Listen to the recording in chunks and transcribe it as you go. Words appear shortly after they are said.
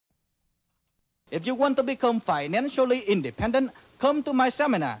If you want to become financially independent, come to my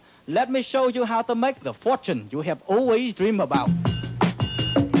seminar. Let me show you how to make the fortune you have always dreamed about.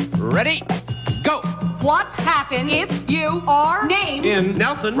 Ready, go. What happens if you are named In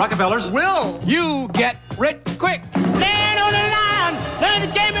Nelson Rockefeller's will, you get rich quick. Stand on the line, play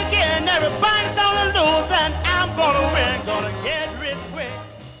the game again. Everybody's gonna lose, and I'm gonna win. Gonna get rich quick.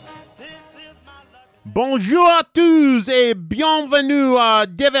 This is my lucky. Bonjour à tous et bienvenue à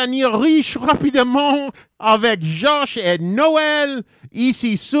Devenir riche rapidement avec Josh et Noël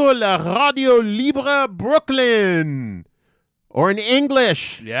ici sur la Radio Libre Brooklyn. Or in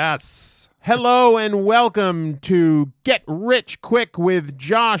English, Yes. hello and welcome to Get Rich Quick with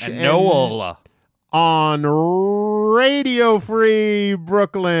Josh And Noel. on Radio Free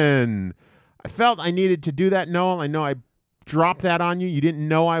Brooklyn. I felt I needed to do that, Noel. I know I dropped that on you. You didn't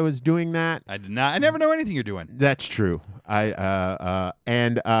know I was doing that. I did not. I never know anything you're doing. That's true. I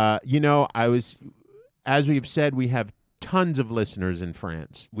was, as we've said, we have tons of listeners in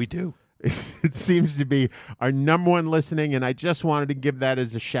France. We do. It seems to be our number one listening, and I just wanted to give that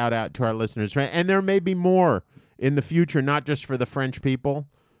as a shout out to our listeners. And there may be more in the future, not just for the French people,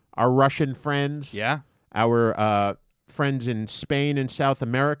 our Russian friends, Yeah. our friends in Spain and South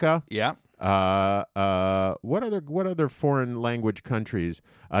America. Yeah. What other foreign language countries?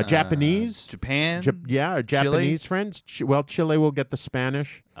 Japanese, Japan. our Japanese friends. Chile will get the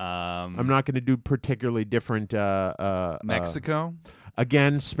Spanish. I'm not going to do particularly different. Mexico.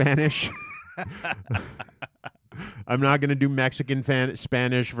 Again, Spanish. I'm not going to do Mexican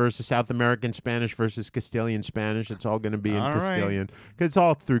Spanish versus South American Spanish versus Castilian Spanish. It's all going to be in All right. Castilian because it's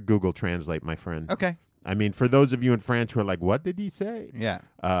all through Google Translate, my friend. Okay. I mean, for those of you in France who are like, "What did he say?" Yeah.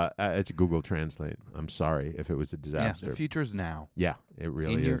 It's Google Translate. I'm sorry if it was a Yeah. disaster. The future's now. Yeah, it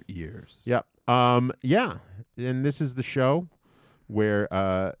really in is. your ears. Yep. Yeah. And this is the show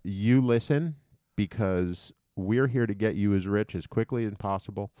where you listen because we're here to get you as rich as quickly as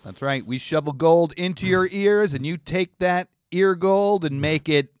possible. That's right. We shovel gold into your ears, and you take that ear gold and make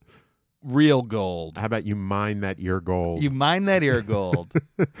it real gold. How about you mine that ear gold You mine that ear gold.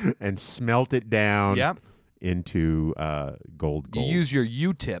 and smelt it down Yep. into gold? You use your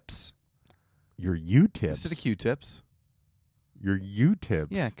U-tips your U-tips. instead of Q-tips. Your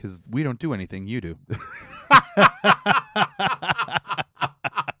U-tips. Yeah, because we don't do anything you do.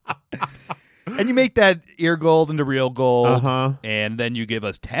 And you make that ear gold into real gold, Uh-huh. and then you give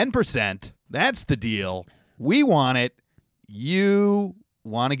us 10%. That's the deal. We want it. You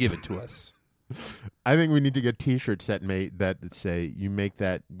want to give it to us. I think we need to get T-shirts that say you make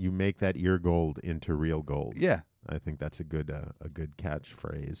that ear gold into real gold. Yeah. I think that's a good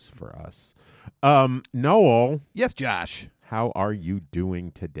catchphrase for us. Noel, Yes, Josh. how are you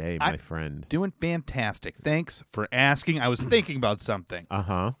doing today, my I'm friend? Doing fantastic. Thanks for asking. I was thinking about something.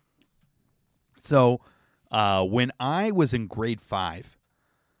 Uh-huh. So, when I was in grade 5,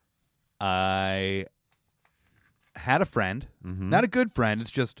 I had a friend. Not a good friend. It's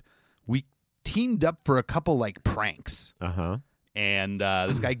just we teamed up for a couple like pranks. Uh-huh. And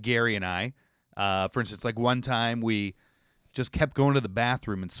this guy Gary and I, for instance, like one time we just kept going to the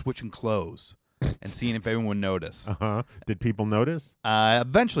bathroom and switching clothes and seeing if anyone would notice. Uh-huh. Did people notice?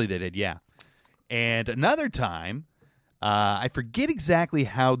 Eventually they did, yeah. And another time, I forget exactly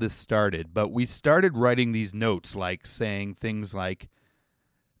how this started, but we started writing these notes, like saying things like,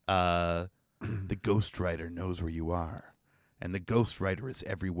 the ghostwriter knows where you are, and the ghostwriter is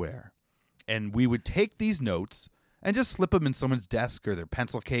everywhere. And we would take these notes and just slip them in someone's desk or their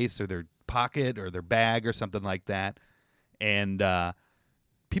pencil case or their pocket or their bag or something like that. And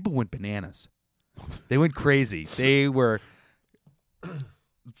people went bananas. They went crazy.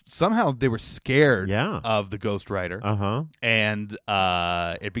 Somehow they were scared of the ghostwriter. Uh-huh. And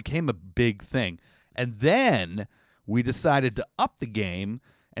it became a big thing. And then we decided to up the game,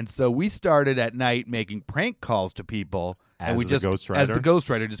 and so we started at night making prank calls to people. As the ghostwriter? As the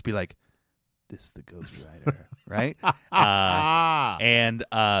ghostwriter, just be like, this is the ghostwriter, right? And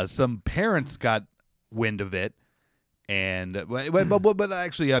some parents got wind of it, and but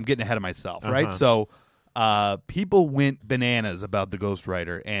actually I'm getting ahead of myself, right? Uh-huh. So people went bananas about the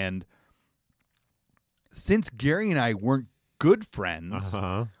ghostwriter, and since Gary and I weren't good friends,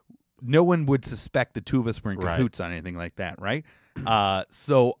 Uh-huh. no one would suspect the two of us were in Right. cahoots on anything like that, right?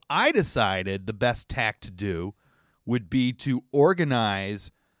 So I decided the best tack to do would be to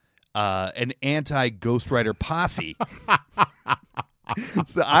organize an anti-ghostwriter posse.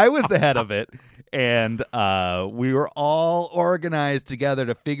 So I was the head of it, and we were all organized together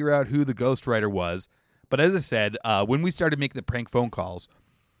to figure out who the ghostwriter was. But as I said, when we started making the prank phone calls,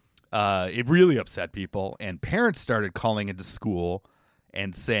 it really upset people, and parents started calling into school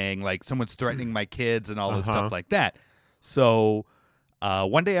and saying like someone's threatening my kids and all this Uh-huh. stuff like that. So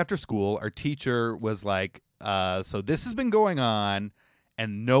one day after school, our teacher was like, so this has been going on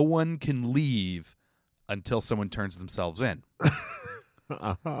and no one can leave until someone turns themselves in.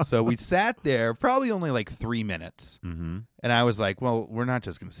 So we sat there probably only like 3 minutes. Mm-hmm. And I was like, well, we're not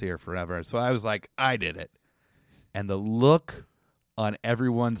just going to sit here forever. So I was like, I did it. And the look on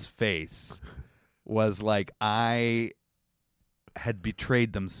everyone's face was like I had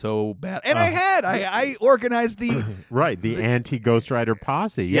betrayed them so bad. And I organized the Right, the anti-Ghost Rider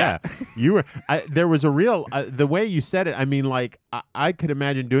posse. Yeah. You were there was a real the way you said it, I mean, like I could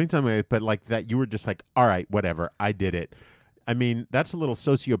imagine doing something like it, but like that you were just like, all right, whatever, I did it. I mean, that's a little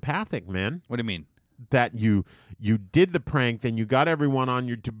sociopathic, man. What do you mean? That you did the prank, then you got everyone on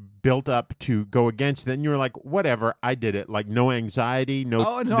you to built up to go against, then you were like, whatever, I did it. Like no anxiety, no.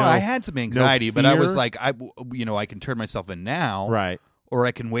 Oh no, I had some anxiety, no but I was fear. like, I can turn myself in now, Right. Or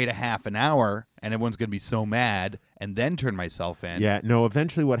I can wait a half an hour, and everyone's gonna be so mad, and then turn myself in. Yeah, no,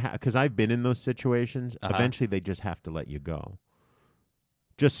 eventually because I've been in those situations, Uh-huh. eventually they just have to let you go.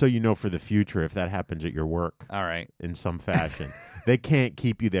 Just so you know for the future if that happens at your work All right. in some fashion. They can't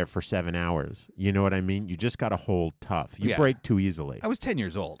keep you there for 7 hours. You know what I mean? You just got to hold tough. You Yeah. break too easily. I was 10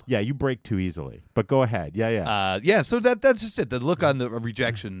 years old. Yeah, you break too easily. But go ahead. Yeah. Yeah. So that's just it. The look on the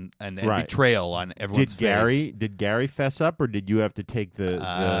rejection and Right. betrayal on everyone's Did Gary fess up, or did you have to take the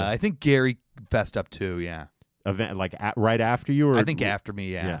I think Gary fessed up too. Yeah. event like right after you? Or I think after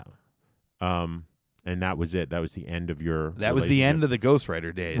me. Yeah. And that was it. That was the end of your. That was the end of the Ghost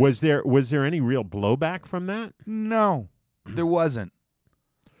Rider days. Was there any real blowback from that? No, there wasn't.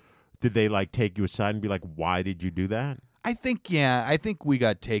 Did they like take you aside and be like, "Why did you do that?" I think we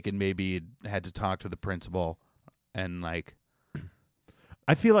got taken. Maybe had to talk to the principal, and like.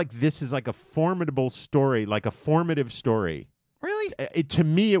 I feel like this is like a formidable story, like a formative story. Really? To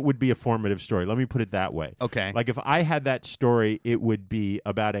me, it would be a formative story. Let me put it that way. Okay. Like if I had that story, it would be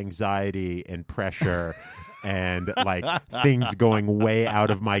about anxiety and pressure and like things going way out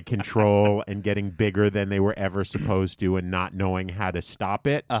of my control and getting bigger than they were ever supposed to and not knowing how to stop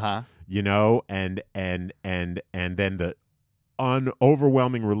it. Uh-huh. You know, and then the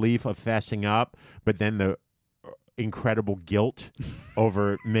overwhelming relief of fessing up, but then the incredible guilt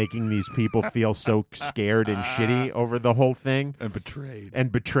over making these people feel so scared and shitty over the whole thing And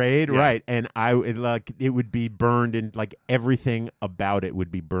betrayed. yeah. Right, and it would be burned in, like everything about it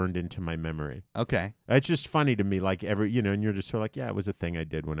would be burned into my memory. Okay. It's just funny to me, like and you're just sort of like, yeah, it was a thing I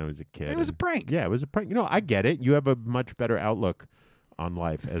did when I was a kid. It was a And- prank. Yeah, it was a prank. I get it. You have a much better outlook on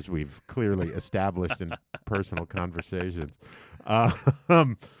life, as we've clearly established in personal conversations.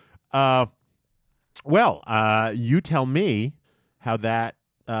 Well, you tell me how that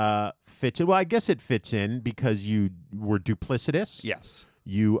fits in. Well, I guess it fits in because you were duplicitous. Yes.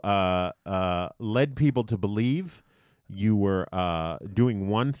 You led people to believe you were doing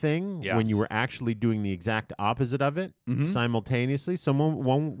one thing Yes. when you were actually doing the exact opposite of it Mhm. simultaneously.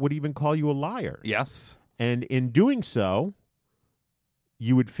 One would even call you a liar. Yes. And in doing so,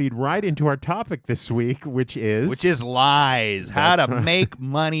 you would feed right into our topic this week, which is lies. How to That's right. make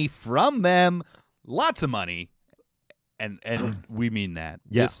money from them. Lots of money. And we mean that.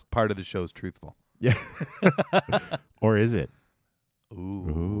 Yeah. This part of the show is truthful. Yeah. Or is it? Ooh.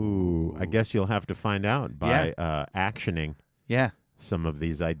 Ooh, I guess you'll have to find out by actioning Yeah. some of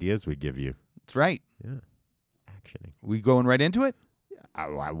these ideas we give you. That's right. Yeah, actioning. We going right into it?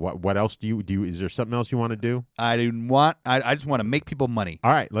 What else do you? Is there something else you want to do? I just want to make people money.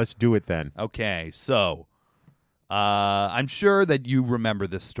 All right, let's do it then. Okay, so I'm sure that you remember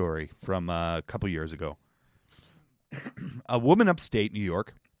this story from a couple years ago. A woman upstate New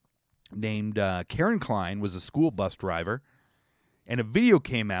York named Karen Klein was a school bus driver, and a video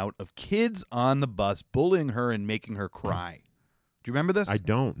came out of kids on the bus bullying her and making her cry. Do you remember this? I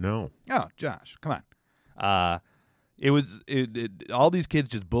don't know. Oh, Josh, come on. It was all these kids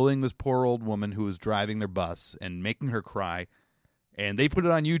just bullying this poor old woman who was driving their bus and making her cry, and they put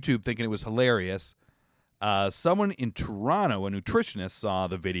it on YouTube thinking it was hilarious. Someone in Toronto, a nutritionist, saw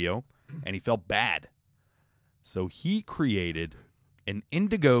the video, and he felt bad. So he created an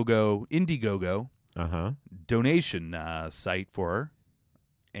Indiegogo donation site for her,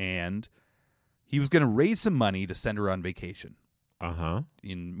 and he was going to raise some money to send her on vacation.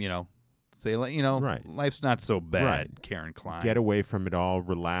 Say, Right. life's not so bad, Right. Karen Klein. Get away from it all,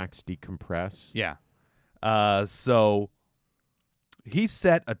 relax, decompress. Yeah. So he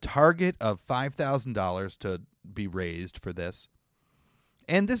set a target of $5,000 to be raised for this.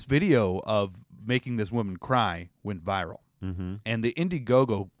 And this video of making this woman cry went viral. Mm-hmm. And the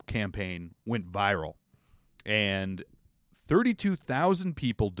Indiegogo campaign went viral. And 32,000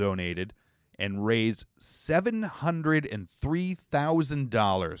 people donated and raised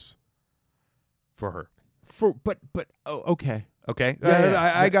 $703,000 for her. Okay. Okay?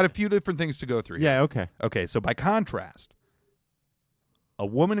 Yeah, I got a few different things to go through here. Yeah, okay. Okay, so by contrast, a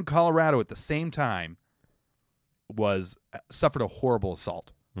woman in Colorado at the same time suffered a horrible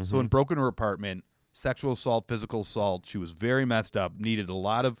assault. So and broke into her apartment, sexual assault, physical assault. She was very messed up, needed a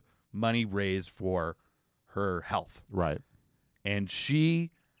lot of money raised for her health. Right. And she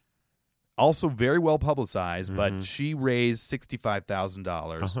also very well publicized, but she raised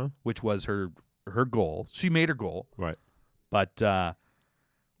 $65,000, which was her goal. She made her goal. Right. But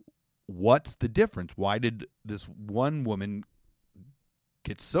what's the difference? Why did this one woman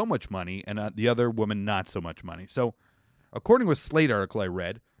get so much money and the other woman not so much money? So according to a Slate article I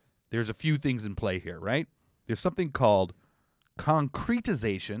read, there's a few things in play here, right? There's something called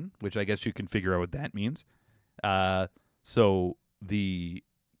concretization, which I guess you can figure out what that means. So the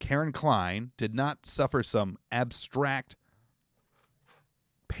Karen Klein did not suffer some abstract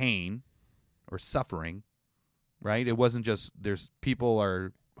pain or suffering, right? It wasn't just people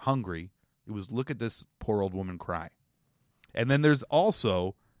are hungry. It was look at this poor old woman cry. And then there's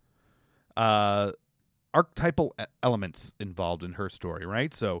also archetypal elements involved in her story,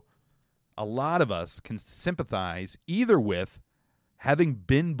 right? So a lot of us can sympathize either with having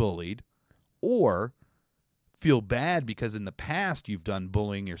been bullied or feel bad because in the past you've done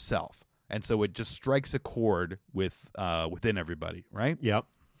bullying yourself. And so it just strikes a chord within everybody, right? Yep.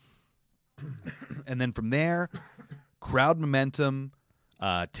 And then from there, crowd momentum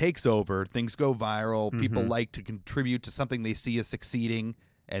takes over. Things go viral. People like to contribute to something they see as succeeding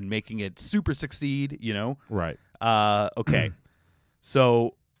and making it super succeed, you know? Right. Okay.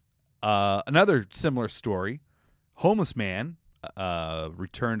 So another similar story. Homeless man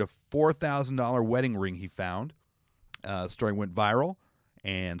returned a $4,000 wedding ring he found. Story went viral,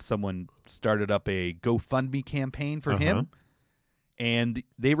 and someone started up a GoFundMe campaign for him, and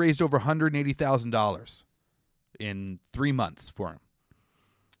they raised over $180,000 in 3 months for him.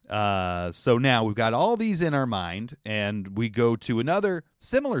 So now we've got all these in our mind, and we go to another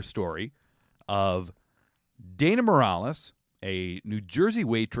similar story of Dana Morales, a New Jersey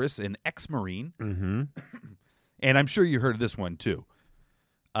waitress and ex-Marine. And I'm sure you heard of this one, too.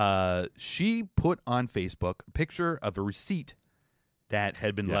 She put on Facebook a picture of a receipt that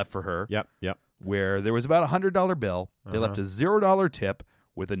had been left for her. Yep. Where there was about a $100 bill. They left a $0 tip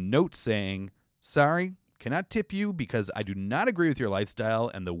with a note saying, "Sorry, cannot tip you because I do not agree with your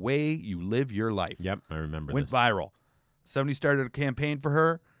lifestyle and the way you live your life." Yep, I remember Went this. viral. Somebody started a campaign for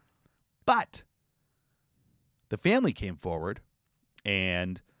her, but the family came forward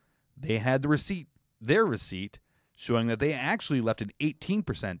and they had their receipt, showing that they actually left an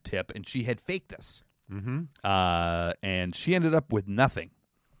 18% tip and she had faked this. And she ended up with nothing.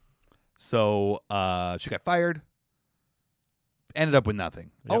 So she got fired, ended up with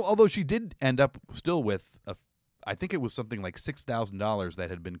nothing. Yep. Although she did end up still with, I think it was something like $6,000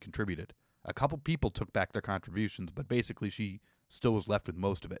 that had been contributed. A couple people took back their contributions, but basically she still was left with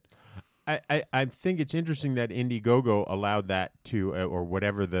most of it. I think it's interesting that Indiegogo allowed that to, or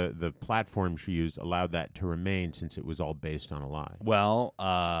whatever the platform she used allowed that to remain, since it was all based on a lie. Well,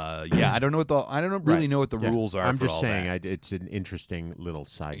 yeah, I don't really know what the rules are. I'm for just all saying, that. It's an interesting little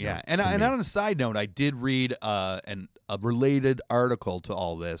side note. Yeah, and on a side note, I did read a related article to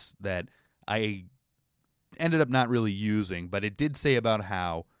all this that I ended up not really using, but it did say about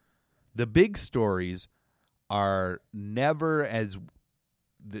how the big stories are never as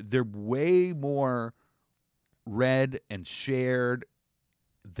they're way more read and shared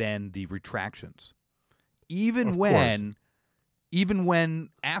than the retractions. Even when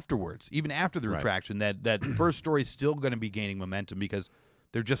afterwards, even after the retraction, that first story is still going to be gaining momentum because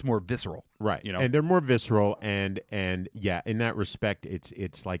they're just more visceral. Right. You know? And they're more visceral, and yeah, in that respect,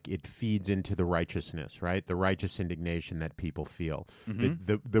 it's like it feeds into the righteousness, right? The righteous indignation that people feel.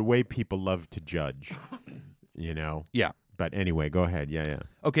 The way people love to judge, you know? Yeah. But anyway, go ahead. Yeah.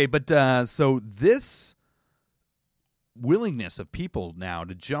 Okay, but so this willingness of people now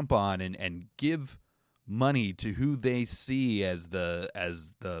to jump on and give money to who they see as the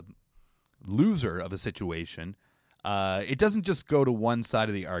loser of a situation, it doesn't just go to one side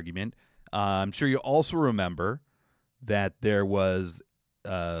of the argument. I'm sure you also remember that there was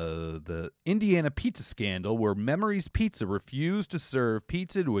the Indiana pizza scandal where Memories Pizza refused to serve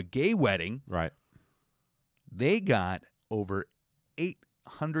pizza to a gay wedding. Right. They got over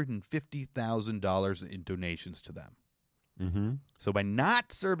 $850,000 in donations to them. So by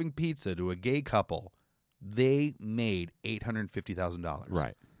not serving pizza to a gay couple, they made $850,000.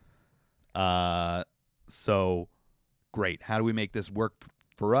 Right. So Great. How do we make this work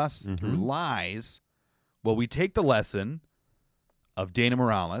for us through lies? Well, we take the lesson of Dana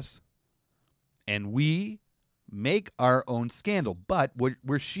Morales and we make our own scandal. But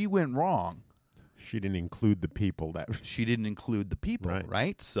where she went wrong, She didn't include the people that she didn't include the people,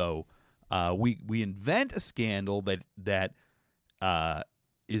 right? So we invent a scandal that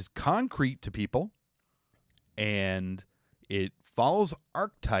is concrete to people, and it follows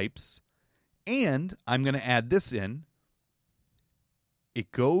archetypes, and I'm going to add this in.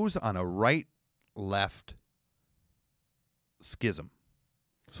 It goes on a right-left schism,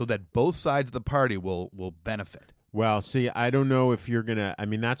 so that both sides of the party will benefit. Well, see, I don't know if you're gonna. I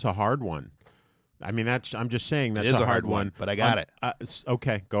mean, that's a hard one. I mean, I'm just saying that's It is a a hard hard one, but I got it.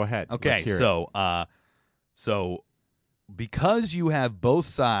 Okay, go ahead. Okay, Let's hear it. so because you have both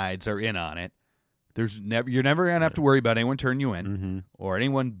sides are in on it, you're never gonna have to worry about anyone turning you in or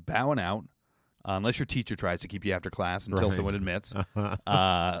anyone bowing out, unless your teacher tries to keep you after class until someone admits.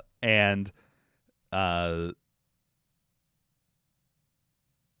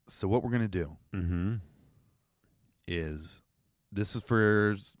 So what we're gonna do is. This is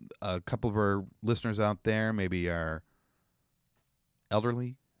for a couple of our listeners out there, maybe are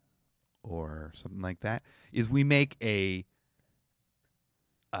elderly or something like that, is we make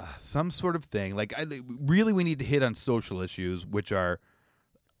some sort of thing. Like, really we need to hit on social issues, which are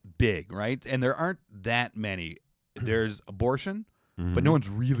big, right? And there aren't that many. There's abortion, but no one's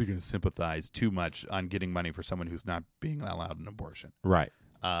really going to sympathize too much on getting money for someone who's not being allowed an abortion. Right.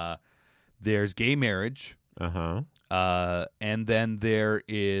 There's gay marriage. And then there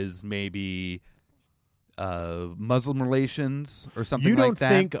is maybe Muslim relations or something like that.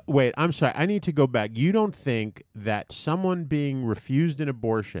 You don't think... Wait, I'm sorry. I need to go back. You don't think that someone being refused an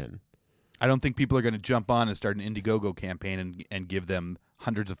abortion... I don't think people are going to jump on and start an Indiegogo campaign and give them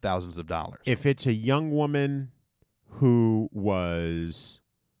hundreds of thousands of dollars. If it's a young woman who was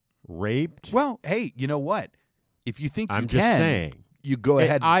raped... Well, hey, you know what? If you think I'm just saying... You go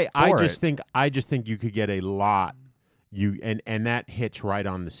ahead. I just think you could get a lot. And that hits right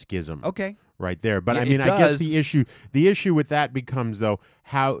on the schism. Okay. Right there. But Yeah, I mean, it I guess does. the issue with that becomes though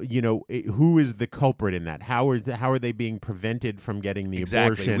how who is the culprit in that? How are they being prevented from getting the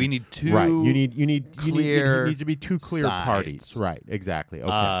abortion? We need two. Right. You need clear to be two clear sides. parties. Right. Exactly.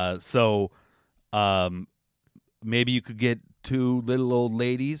 Okay. So, maybe you could get two little old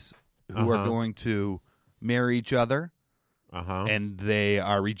ladies who are going to marry each other. And they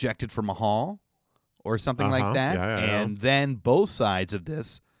are rejected from a hall or something like that. And then both sides of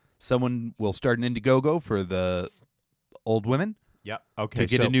this, someone will start an Indiegogo for the old women. Yep. Okay. To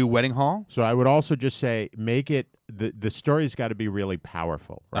get a new wedding hall. So I would also just say make it the story's got to be really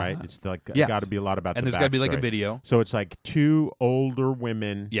powerful, right? It's like got to be a lot about and the there's got to be like a backstory. video. So it's like two older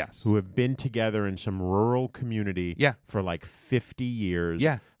women Yes. who have been together in some rural community for like 50 years.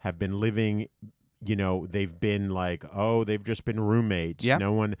 Yeah. Have been living, they've been like, they've just been roommates. Yep.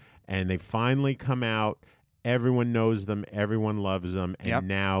 No one, and they finally come out. Everyone knows them. Everyone loves them. And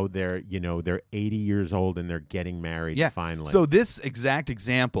now they're 80 years old and they're getting married finally. So this exact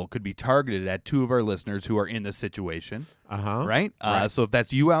example could be targeted at two of our listeners who are in this situation. Right? So if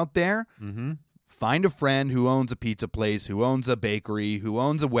that's you out there, find a friend who owns a pizza place, who owns a bakery, who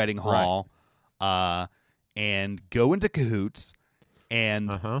owns a wedding hall, and go into cahoots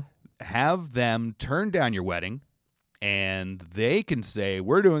and have them turn down your wedding, and they can say,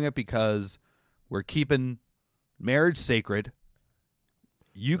 we're doing it because we're keeping marriage sacred.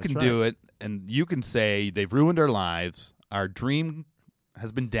 You can do it, and you can say they've ruined our lives. Our dream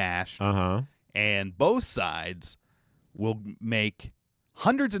has been dashed. And both sides will make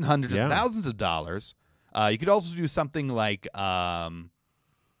hundreds and hundreds of thousands of dollars. You could also do something like,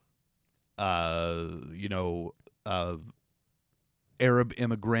 Arab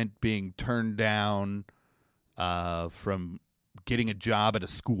immigrant being turned down from getting a job at a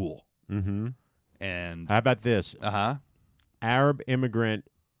school. And how about this? Arab immigrant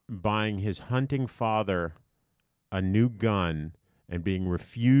buying his hunting father a new gun and being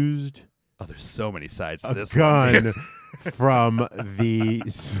refused. Oh, there's so many sides to this gun one. from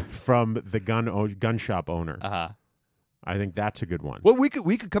the gun shop owner. I think that's a good one. Well, we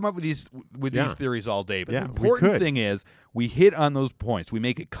could come up with these theories all day, but the important thing is we hit on those points. We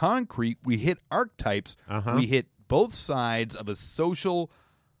make it concrete. We hit archetypes. We hit both sides of a social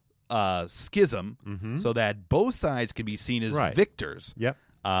schism, so that both sides can be seen as victors. Yep.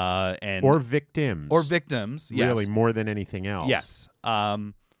 Or victims. Or victims. Yes. Really, more than anything else. Yes.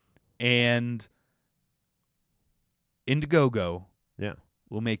 And Indiegogo.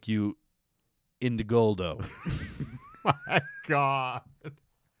 Will make you Indigoldo. My God.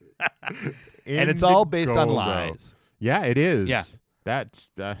 And it's all based on lies. Yeah, it is. Yeah. That's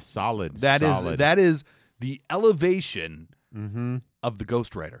solid. That solid. is the elevation Mm-hmm. of the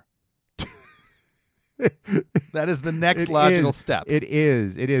ghostwriter. That is the next It logical is. step. It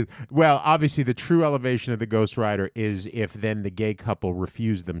is. It is. Well, obviously, the true elevation of the ghostwriter is if then the gay couple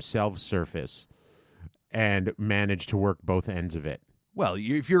refuse themselves surface and manage to work both ends of it. Well,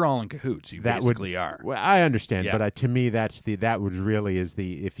 if you're all in cahoots, you That basically are. Well, I understand, Yeah. but to me, that would really is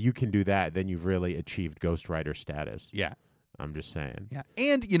the if you can do that, then you've really achieved ghostwriter status. Yeah. I'm just saying. Yeah.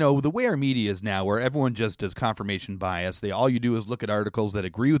 And, the way our media is now, where everyone just does confirmation bias, all you do is look at articles that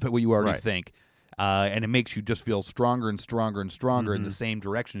agree with what you already Right. think, and it makes you just feel stronger and stronger and stronger Mm-hmm. in the same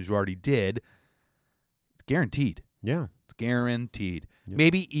direction as you already did. It's guaranteed. Yeah. It's guaranteed.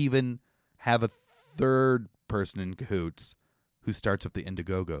 Maybe even have a third person in cahoots who starts up the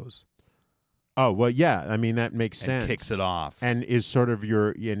Indiegogo's Oh well, yeah. I mean that makes and sense. kicks it off. And is sort of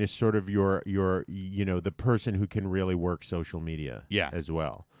your the person who can really work social media. Yeah. As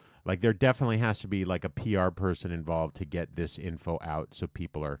well. Like there definitely has to be like a PR person involved to get this info out, so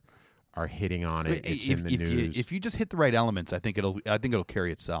people are hitting on it. It's in the news. If you just hit the right elements, I think it'll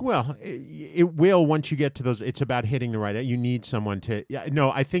carry itself. Well, it will once you get to those. It's about hitting the right. You need someone to. Yeah,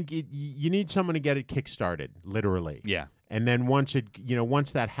 no, I think you need someone to get it kickstarted, literally. Yeah. And then once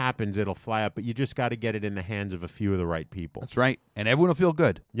that happens, it'll fly up. But you just got to get it in the hands of a few of the right people. That's right. And everyone will feel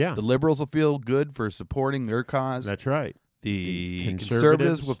good. Yeah. The liberals will feel good for supporting their cause. That's right. The conservatives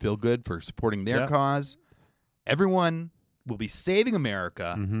conservatives will feel good for supporting their Yeah. cause. Everyone will be saving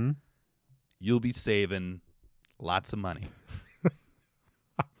America. Mm-hmm. You'll be saving lots of money.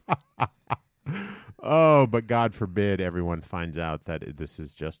 Oh, but God forbid everyone finds out that this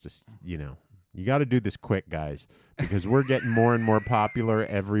is just you got to do this quick, guys, because we're getting more and more popular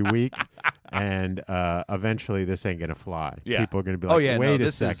every week, and eventually this ain't gonna fly. Yeah. People are gonna be like, wait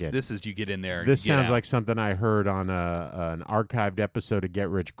a second. This is you get in there. This you get sounds out. like something I heard on an archived episode of Get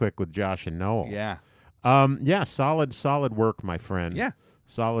Rich Quick with Josh and Noel. Yeah. Yeah, solid work, my friend. Yeah.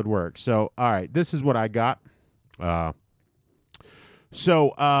 Solid work. So, all right, this is what I got. Lie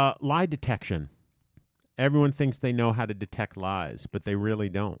detection. Everyone thinks they know how to detect lies, but they really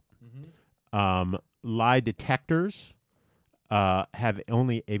don't. Lie detectors have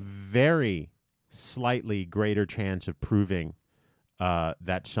only a very slightly greater chance of proving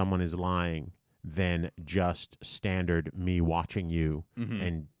that someone is lying than just standard me watching you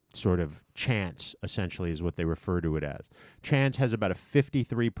and sort of chance, essentially, is what they refer to it as. Chance has about a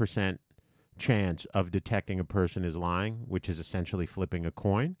 53% chance of detecting a person is lying, which is essentially flipping a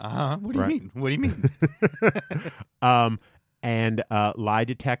coin. What do you Right. mean? What do you mean? And lie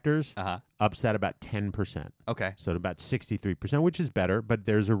detectors Uh-huh. ups at about 10%. Okay. So at about 63%, which is better, but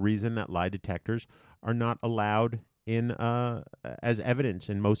there's a reason that lie detectors are not allowed in as evidence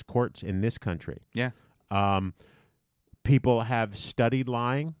in most courts in this country. Yeah. People have studied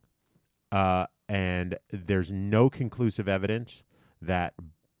lying, and there's no conclusive evidence that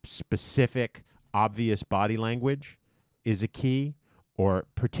specific, obvious body language is a key, or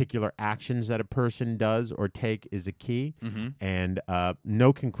particular actions that a person does or take is a key, and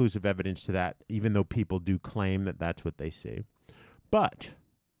no conclusive evidence to that, even though people do claim that that's what they see. But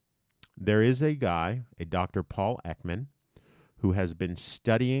there is a guy, a Dr. Paul Ekman, who has been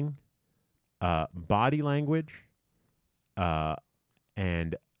studying body language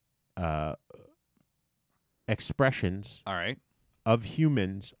and expressions All right. of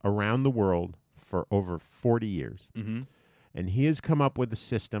humans around the world for over 40 years. Mm-hmm. And he has come up with a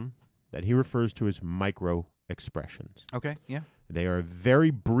system that he refers to as micro expressions. Okay. Yeah. They are a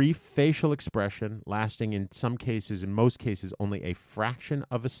very brief facial expression, lasting in most cases, only a fraction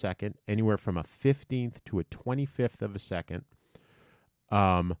of a second, anywhere from a 15th to a 25th of a second,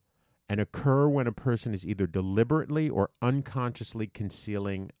 and occur when a person is either deliberately or unconsciously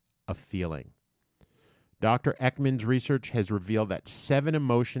concealing a feeling. Dr. Ekman's research has revealed that 7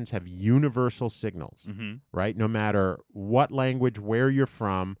 emotions have universal signals, right? No matter what language, where you're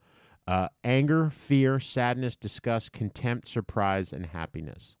from, anger, fear, sadness, disgust, contempt, surprise, and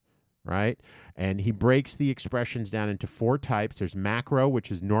happiness, right? And he breaks the expressions down into 4 types. There's macro, which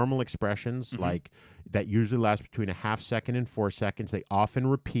is normal expressions, like that usually last between a half second and 4 seconds. They often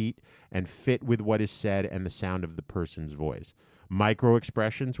repeat and fit with what is said and the sound of the person's voice. Micro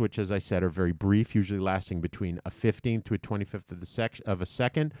expressions, which, as I said, are very brief, usually lasting between a 15th to a 25th of a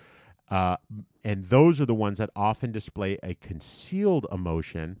second. And those are the ones that often display a concealed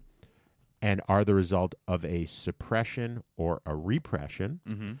emotion and are the result of a suppression or a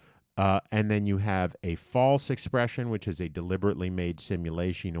repression. And then you have a false expression, which is a deliberately made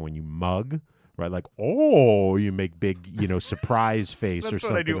simulation. You know, when you mug, right? Like, oh, you make big, surprise face or That's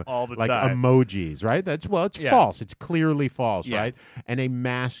something. what I do all the like time. emojis, right? It's Yeah. false. It's clearly false, Yeah. right? And a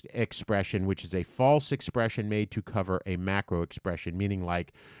masked expression, which is a false expression made to cover a macro expression, meaning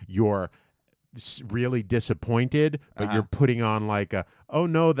like you're really disappointed, but you're putting on like a, oh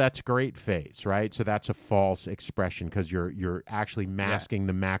no, that's great face, right? So that's a false expression because you're actually masking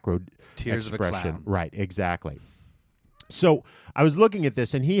the macro Tears of a expression. clown. Right, exactly. So I was looking at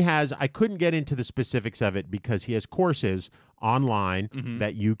this, and I couldn't get into the specifics of it because he has courses online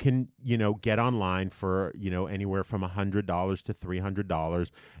that you can, get online for, anywhere from $100 to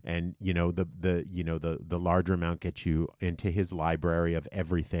 $300, and the larger amount gets you into his library of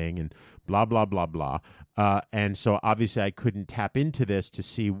everything and blah blah blah blah. And so obviously I couldn't tap into this to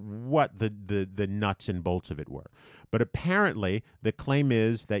see what the nuts and bolts of it were. But apparently the claim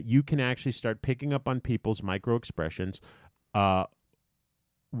is that you can actually start picking up on people's micro expressions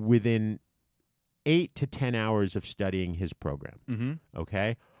within 8 to 10 hours of studying his program.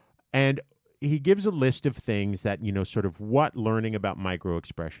 Okay? And he gives a list of things that, sort of what learning about micro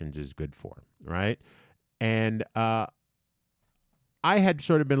expressions is good for, right? And I had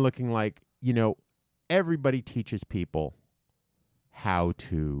sort of been looking like, everybody teaches people how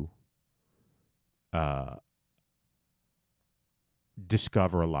to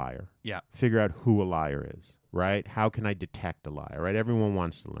discover a liar. Yeah. Figure out who a liar is, right? How can I detect a liar, right? Everyone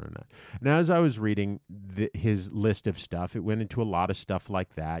wants to learn that. And as I was reading his list of stuff, it went into a lot of stuff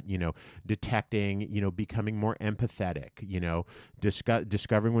like that, detecting, becoming more empathetic,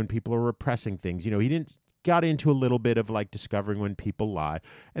 discovering when people are repressing things. He got into a little bit of like discovering when people lie.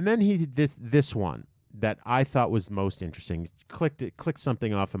 And then he did this one that I thought was most interesting. Clicked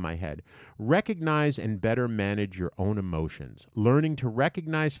something off in my head. Recognize and better manage your own emotions. Learning to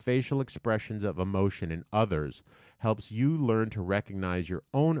recognize facial expressions of emotion in others helps you learn to recognize your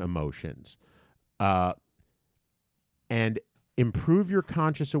own emotions, and improve your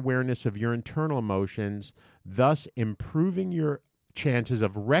conscious awareness of your internal emotions, thus improving your chances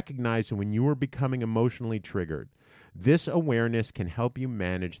of recognizing when you are becoming emotionally triggered. This awareness can help you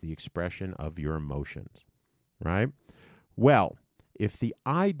manage the expression of your emotions, right? Well, if the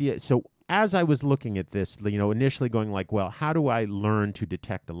idea, so as I was looking at this, initially going like, well, how do I learn to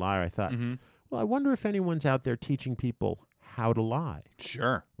detect a liar? I thought, well, I wonder if anyone's out there teaching people how to lie,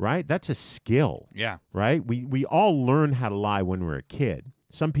 Sure. right? That's a skill, Yeah. right? We all learn how to lie when we're a kid.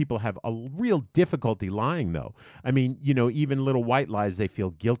 Some people have a real difficulty lying, though. I mean, even little white lies, they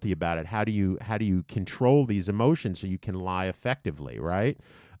feel guilty about it. How do you control these emotions so you can lie effectively, right?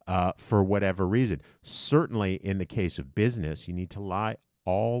 For whatever reason. Certainly, in the case of business, you need to lie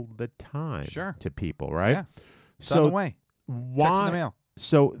all the time to people, right? Yeah. It's on the way. Why? Checks in the mail.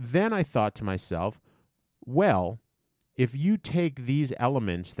 So then I thought to myself, well, if you take these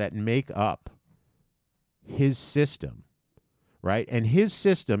elements that make up his system, right? And his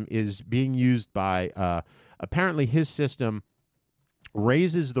system is being used by, apparently his system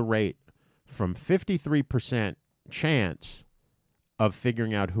raises the rate from 53% chance of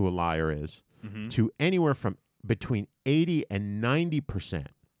figuring out who a liar is to anywhere from between 80 and 90%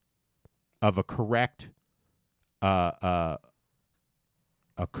 of a correct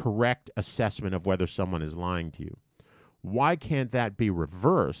assessment of whether someone is lying to you. Why can't that be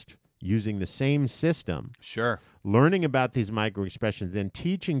reversed using the same system? Sure. Learning about these microexpressions, then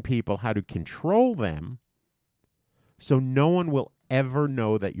teaching people how to control them so no one will ever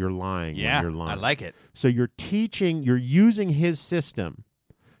know that you're lying when you're lying. I like it. So you're using his system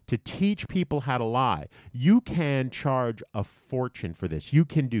to teach people how to lie. You can charge a fortune for this. You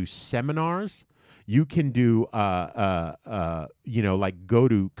can do seminars. You can do, like go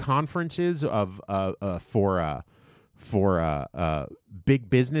to conferences for big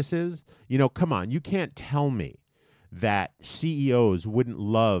businesses. Come on, you can't tell me that CEOs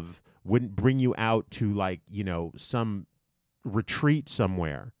wouldn't bring you out to some retreat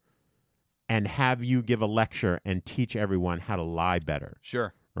somewhere and have you give a lecture and teach everyone how to lie better.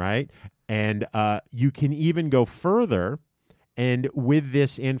 Sure. Right? And you can even go further and with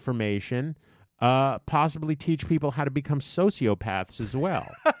this information possibly teach people how to become sociopaths as well.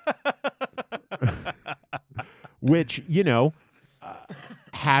 Which,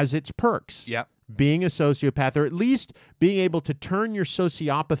 has its perks. Yep. Being a sociopath, or at least being able to turn your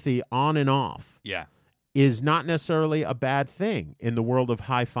sociopathy on and off, is not necessarily a bad thing in the world of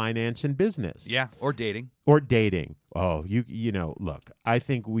high finance and business. Yeah, or dating. Oh, look, I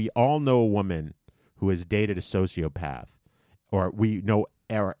think we all know a woman who has dated a sociopath, or we know,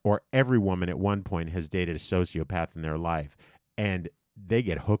 or every woman at one point has dated a sociopath in their life, and they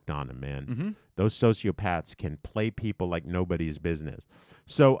get hooked on them, man. Those sociopaths can play people like nobody's business.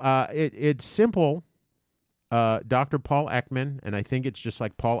 So it's simple. Dr. Paul Ekman, and I think it's just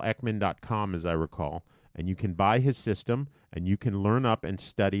like paulekman.com as I recall, and you can buy his system, and you can learn up and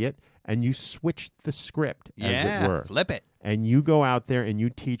study it, and you switch the script, as it were. Flip it. And you go out there and you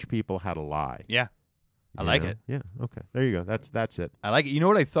teach people how to lie. Yeah. I like it. Yeah, okay. There you go. That's it. I like it. You know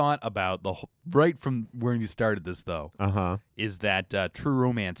what I thought about right from where you started this, though? Is that True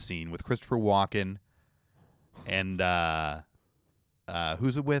Romance scene with Christopher Walken and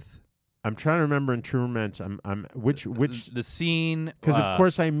who's it with? I'm trying to remember in True Romance. Which the scene because of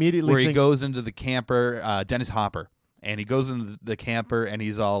course I immediately where think he goes into the camper, Dennis Hopper, and he goes into the camper and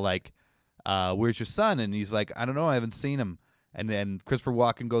he's all like, "Where's your son?" And he's like, "I don't know, I haven't seen him." And then Christopher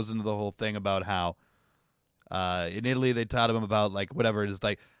Walken goes into the whole thing about how in Italy they taught him about like whatever it is,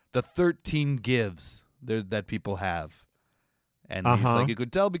 like the 13 gives that people have, and he's like, "You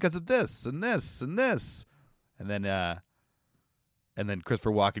could tell because of this and this and this," and then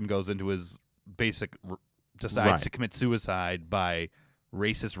Christopher Walken goes into his basic, decides to commit suicide by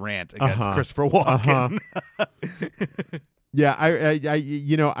racist rant against Christopher Walken. Yeah,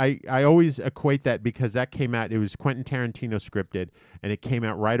 I always equate that because that came out. It was Quentin Tarantino scripted, and it came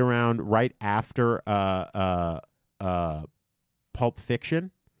out right after Pulp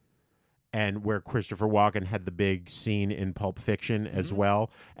Fiction, and where Christopher Walken had the big scene in Pulp Fiction as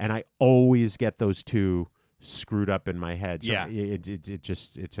well. And I always get those two screwed up in my head. So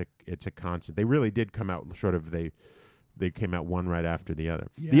it's a constant. They really did come out sort of they came out one right after the other.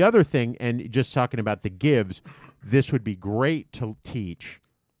 Yeah. The other thing, and just talking about the gives, this would be great to teach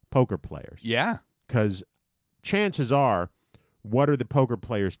poker players. Yeah. Because chances are, what are the poker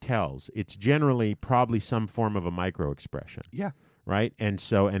players' tells? It's generally probably some form of a micro expression. Yeah. Right? And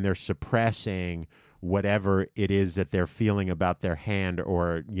they're suppressing whatever it is that they're feeling about their hand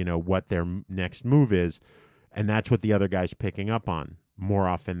or, what their next move is. And that's what the other guy's picking up on more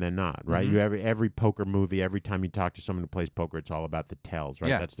often than not, right? You every poker movie, every time you talk to someone who plays poker, it's all about the tells, right?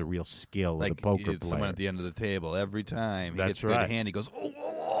 Yeah. That's the real skill of the poker player. Someone at the end of the table every time he gets a good hand, he goes,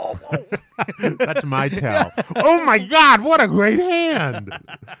 "Oh." That's my tell. Oh my God, what a great hand!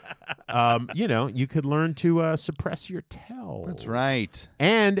 You could learn to suppress your tells. That's right.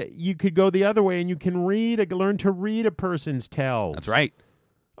 And you could go the other way, and you can learn to read a person's tells. That's right.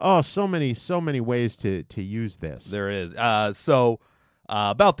 Oh, so many ways to use this. There is.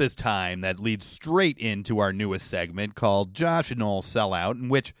 About this time, that leads straight into our newest segment called Josh and Noel Sell Out, in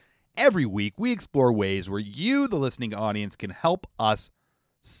which every week we explore ways where you, the listening audience, can help us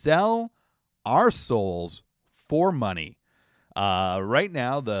sell our souls for money. Right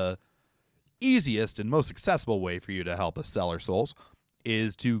now, the easiest and most accessible way for you to help us sell our souls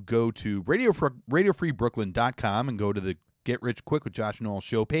is to go to RadioFreeBrooklyn.com and go to the Get Rich Quick with Josh and Noel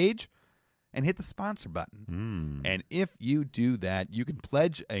show page and hit the sponsor button. And if you do that, you can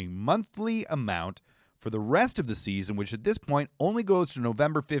pledge a monthly amount for the rest of the season, which at this point only goes to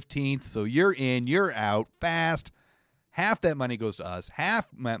November 15th. So you're in, you're out fast. Half that money goes to us. Half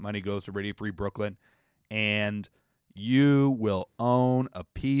that money goes to Radio Free Brooklyn. And you will own a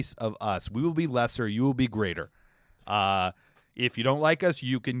piece of us. We will be lesser. You will be greater. If you don't like us,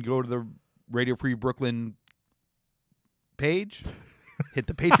 you can go to the Radio Free Brooklyn page, hit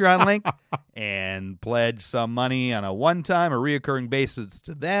the Patreon link, and pledge some money on a one-time or reoccurring basis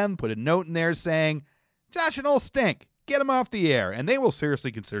to them. Put a note in there saying, "Josh and Noel stink. Get them off the air." And they will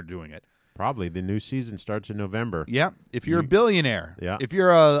seriously consider doing it. Probably. The new season starts in November. Yeah. If you're a billionaire, if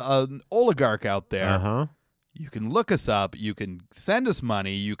you're an oligarch out there, you can look us up. You can send us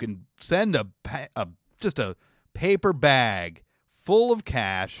money. You can send just a paper bag full of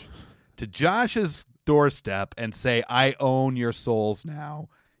cash to Josh's doorstep and say, "I own your souls now.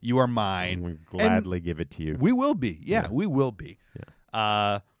 You are mine." We gladly give it to you. We will be. Yeah, we will be.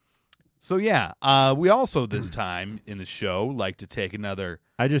 Yeah. We also this time in the show like to take another.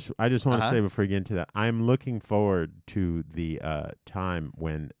 I just want to say before we get into that, I'm looking forward to the time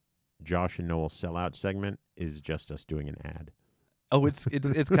when Josh and Noel Sell Out segment is just us doing an ad. Oh, it's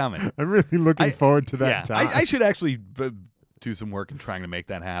coming. I'm really looking forward to that time. I should actually do some work in trying to make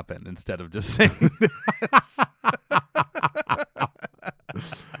that happen instead of just saying this.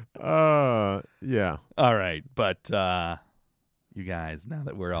 Yeah. All right. But you guys, now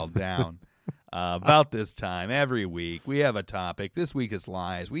that we're all down, about this time every week, we have a topic. This week is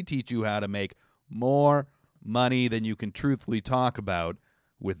lies. We teach you how to make more money than you can truthfully talk about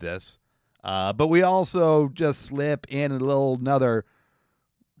with this. But we also just slip in another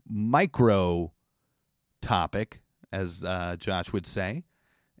micro topic, as Josh would say.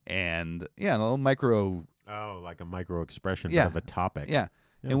 And, yeah, a little micro Oh, like a micro expression Yeah. of a topic. Yeah.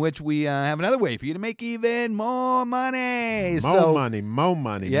 In which we have another way for you to make even more money. More money. More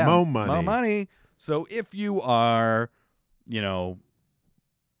money. So if you are,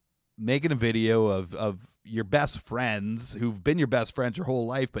 making a video of your best friends who've been your best friends your whole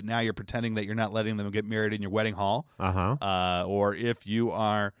life, but now you're pretending that you're not letting them get married in your wedding hall. Or if you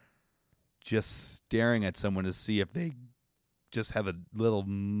are just staring at someone to see if they just have a little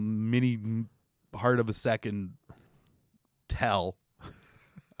mini part of a second tell,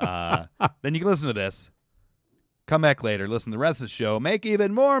 then you can listen to this. Come back later, listen to the rest of the show, make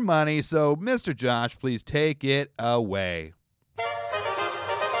even more money. So, Mr. Josh, please take it away.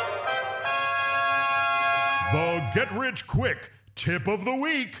 The Get Rich Quick Tip of the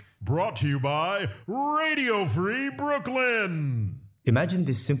Week, brought to you by Radio Free Brooklyn. Imagine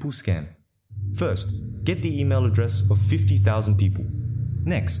this simple scam. First, get the email address of 50,000 people.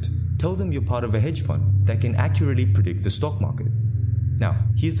 Next, tell them you're part of a hedge fund that can accurately predict the stock market. Now,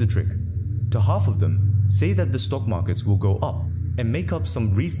 here's the trick. To half of them, say that the stock markets will go up and make up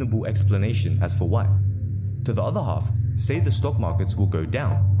some reasonable explanation as for why. To the other half, say the stock markets will go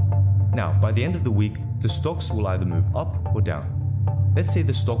down. Now, by the end of the week, the stocks will either move up or down. Let's say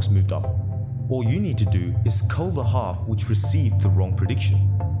the stocks moved up. All you need to do is cull the half which received the wrong prediction.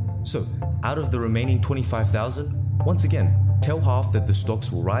 So, out of the remaining 25,000, once again, tell half that the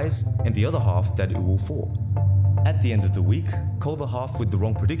stocks will rise and the other half that it will fall. At the end of the week, cull the half with the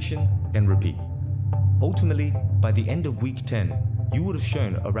wrong prediction and repeat. Ultimately, by the end of week 10, you would have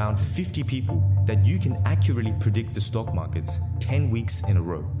shown around 50 people that you can accurately predict the stock markets 10 weeks in a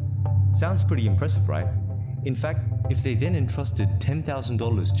row. Sounds pretty impressive, right? In fact, if they then entrusted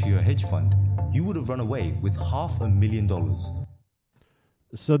 $10,000 to your hedge fund, you would have run away with $500,000.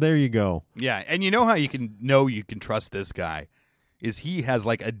 So there you go. Yeah, and you know how you can trust this guy is he has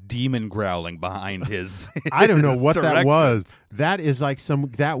like a demon growling behind his I don't know what that directions. was. That is like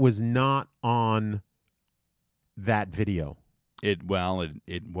that was not on that video. It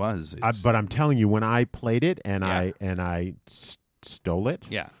was. But I'm telling you, when I played it and Yeah. I stole it,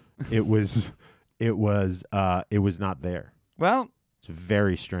 Yeah. it was not there. Well, It's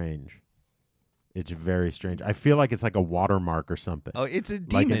very strange. It's very strange. I feel like it's like a watermark or something. oh, it's a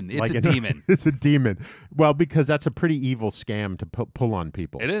Like demon. like it's a demon. It's a demon. Well, because that's a pretty evil scam to pull on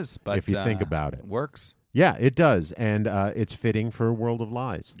people. It is, but if you think about it. works. Yeah, it does, and it's fitting for a world of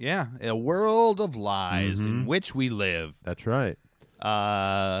lies. Yeah, a world of lies Mm-hmm. in which we live. That's right. Oh,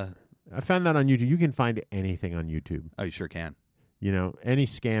 I found that on YouTube. You can find anything on YouTube. you sure can. You know, any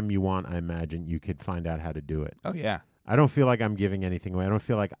scam you want, I imagine you could find out how to do it. Oh yeah. I don't feel like I'm giving anything away. I don't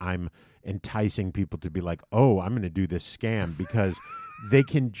feel like I'm enticing people to be like, oh, I'm going to do this scam, because they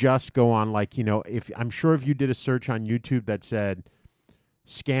can just go on like, if you did a search on YouTube that said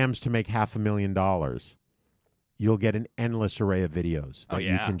scams to make $500,000, you'll get an endless array of videos that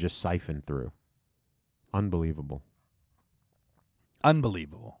you can just siphon through. Unbelievable.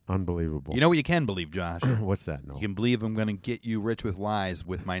 Unbelievable. Unbelievable. You know what you can believe, Josh? What's that? No. You can believe I'm going to get you rich with lies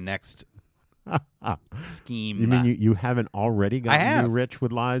with my next scheme. You mean you haven't already gotten have. you rich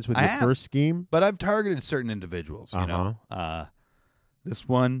with lies with I your have. first scheme? But I've targeted certain individuals, you know. This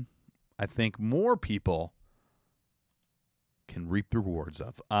one, I think more people can reap the rewards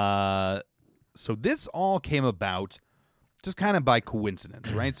of. So this all came about just kind of by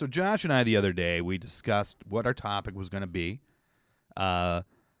coincidence, right? So Josh and I the other day, we discussed what our topic was going to be.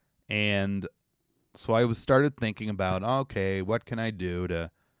 And so I started thinking about, okay, what can I do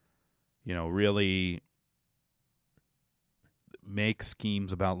to, really make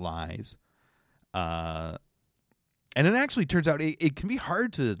schemes about lies? And it actually turns out it can be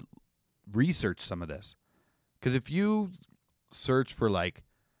hard to research some of this. Because if you search for, like,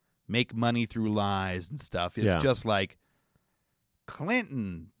 make money through lies and stuff, it's just like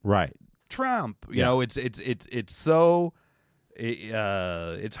Clinton, Right. Trump. You know, it's so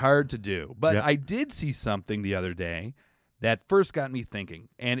it's hard to do. But I did see something the other day that first got me thinking,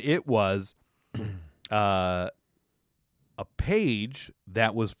 and it was a page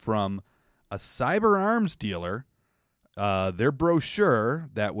that was from a cyber arms dealer. Their brochure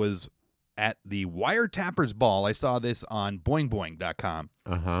that was at the Wiretappers Ball. I saw this on boingboing.com.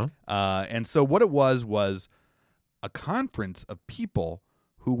 And so what it was a conference of people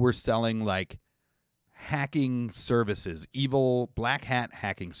who were selling, like, hacking services, evil black hat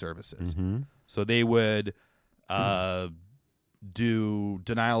hacking services. So they would do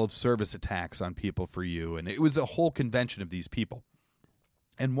denial of service attacks on people for you. And it was a whole convention of these people.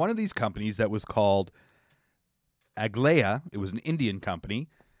 And one of these companies that was called Aglaia, it was an Indian company,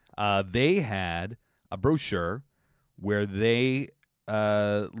 they had a brochure where they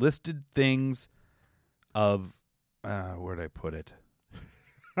listed things of where'd I put it?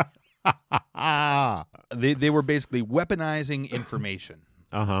 Ah. They were basically weaponizing information.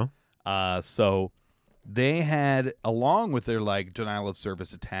 So they had, along with their like denial of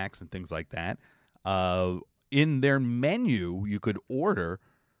service attacks and things like that, in their menu you could order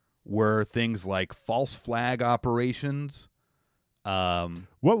were things like false flag operations.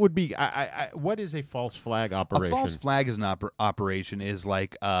 What would be? What is a false flag operation? A false flag is an operation is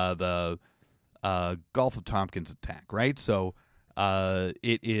like the Gulf of Tompkins attack, right? So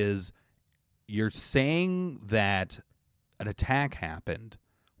it is you're saying that an attack happened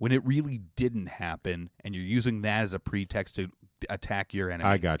when it really didn't happen, and you're using that as a pretext to attack your enemy.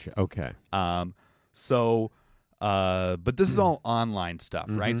 I got you. Okay. But this is all online stuff,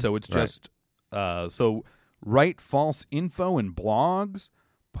 right? So it's just so write false info in blogs,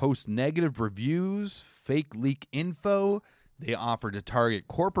 post negative reviews, fake leak info. They offer to target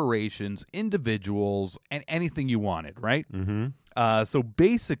corporations, individuals, and anything you wanted, right? So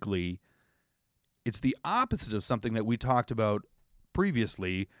basically, it's the opposite of something that we talked about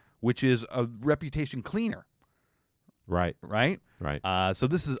previously, which is a reputation cleaner. Right. So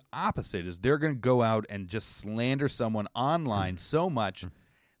this is opposite, is they're going to go out and just slander someone online so much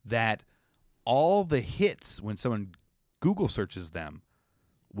that all the hits when someone Google searches them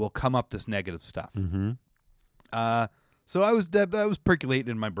will come up this negative stuff. So I was percolating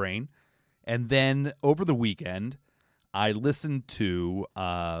in my brain, and then over the weekend, I listened to.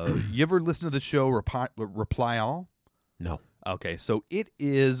 You ever listen to the show Reply All? No. Okay, so it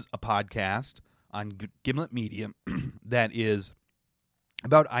is a podcast on Gimlet Media that is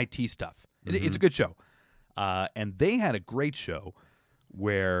about IT stuff. It's a good show, and they had a great show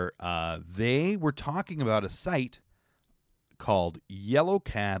where they were talking about a site called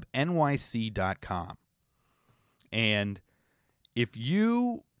YellowCabNYC.com. And if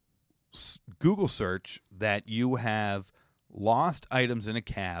you Google search that you have lost items in a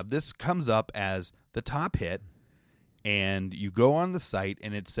cab, this comes up as the top hit, and you go on the site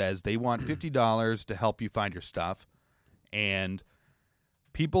and it says they want $50 to help you find your stuff, and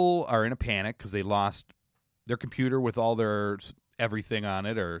people are in a panic because they lost their computer with all their everything on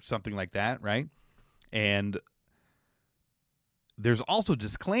it or something like that, right? And there's also a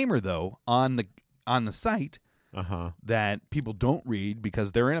disclaimer, though, on the site that people don't read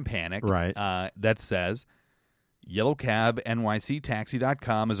because they're in a panic. Right. That says,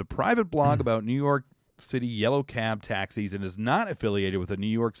 YellowCabNYCTaxi.com is a private blog about New York City yellow cab taxis and is not affiliated with the New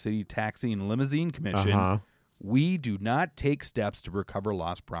York City Taxi and Limousine Commission. We do not take steps to recover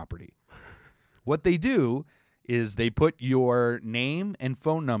lost property. What they do is they put your name and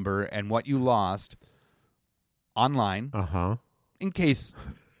phone number and what you lost online in case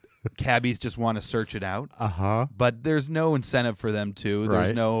cabbies just want to search it out. But there's no incentive for them to.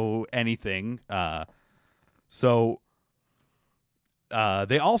 There's no anything. So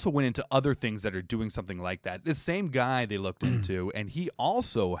they also went into other things that are doing something like that. This same guy they looked into, and he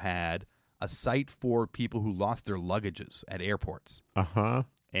also had a site for people who lost their luggages at airports.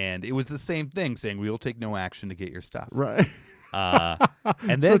 And it was the same thing, saying we will take no action to get your stuff. Right.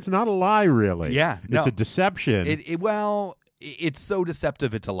 And then so it's not a lie, really. Yeah, it's a deception. It's so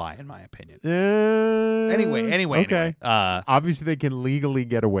deceptive it's a lie, in my opinion. Anyway. Okay. Obviously, they can legally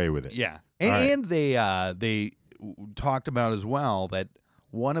get away with it. Yeah, and they talked about as well that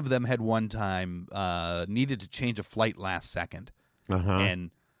one of them had one time needed to change a flight last second,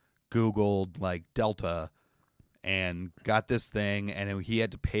 and Googled like Delta and got this thing, and he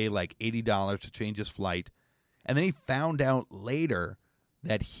had to pay like $80 to change his flight, and then he found out later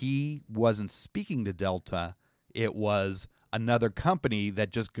that he wasn't speaking to Delta. It was another company that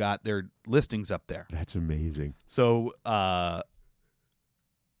just got their listings up there. That's amazing. So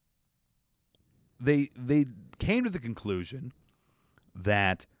they came to the conclusion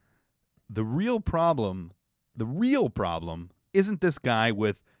that the real problem isn't this guy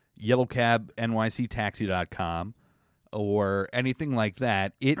with YellowCabNYCTaxi.com or anything like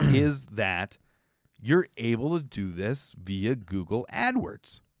that. It is that you're able to do this via Google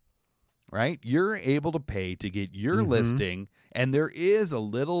AdWords. Right? You're able to pay to get your listing, and there is a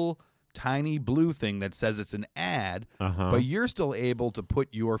little tiny blue thing that says it's an ad, but you're still able to put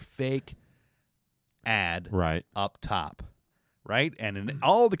your fake ad up top. Right? And in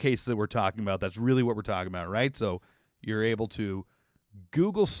all the cases that we're talking about, that's really what we're talking about, right? So you're able to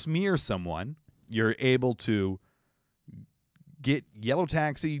Google smear someone. You're able to get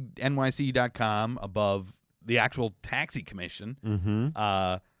YellowTaxiNYC.com above the actual taxi commission.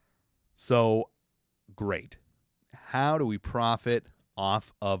 So, great. How do we profit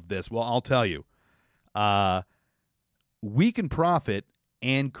off of this? Well, I'll tell you. We can profit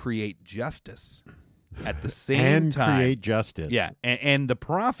and create justice at the same and time. create justice. Yeah, and the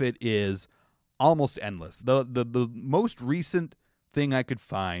profit is almost endless. The most recent thing I could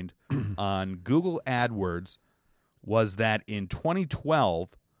find on Google AdWords was that in 2012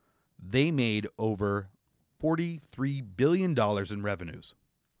 they made over $43 billion in revenues.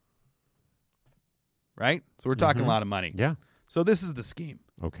 Right? So we're talking a lot of money. Yeah. So this is the scheme.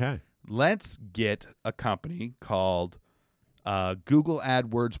 Okay. Let's get a company called Google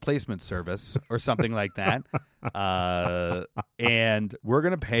AdWords Placement Service or something like that. And we're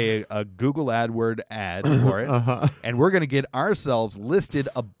going to pay a Google AdWord ad for it. And we're going to get ourselves listed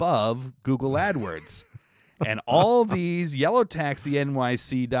above Google AdWords. And all these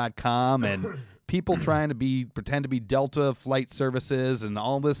YellowTaxiNYC.com and people trying to pretend to be Delta flight services and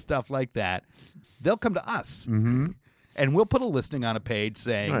all this stuff like that, they'll come to us. Mm-hmm. And we'll put a listing on a page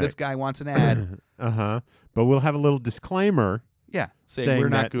saying, Right. this guy wants an ad. But we'll have a little disclaimer Yeah, saying saying we're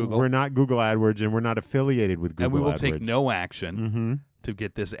not that Google. We're not Google AdWords and we're not affiliated with Google and we will AdWords. take no action Mm-hmm. to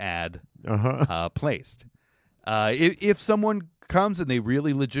get this ad Uh-huh. placed. If someone comes and they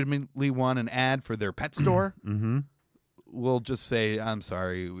really legitimately want an ad for their pet store, Mm-hmm. we'll just say, I'm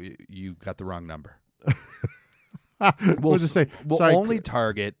sorry, you got the wrong number. We'll just say, we'll sorry. only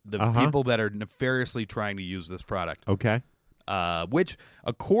target the Uh-huh. people that are nefariously trying to use this product. Okay. Which,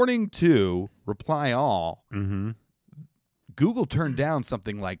 according to Reply All, Mm-hmm. Google turned down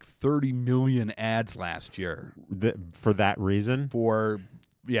something like 30 million ads last year For that reason? for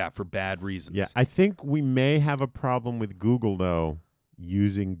bad reasons. Yeah. I think we may have a problem with Google, though,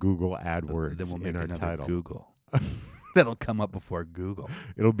 using Google AdWords Then we'll make in our another title. Google. That'll come up before Google.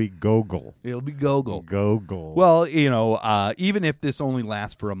 It'll be Google. It'll be Google. Google. Well, even if this only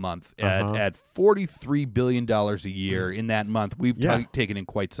lasts for a month, Uh-huh. at $43 billion a year in that month, we've Yeah. taken in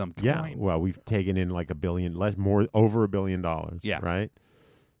quite some coin. Yeah. Well, we've taken in like over $1 billion. Yeah. Right?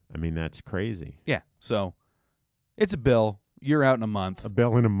 I mean, that's crazy. Yeah. So it's a bill. You're out in a month. $1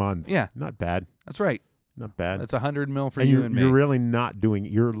 billion in a month. Yeah. Not bad. That's right. Not bad. That's $100 million for and you you're, and me. you're really not doing,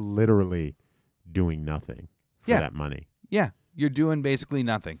 you're literally doing nothing for Yeah. that money. Yeah. You're doing basically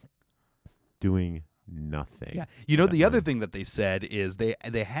nothing. Doing nothing. Yeah. The other thing that they said is they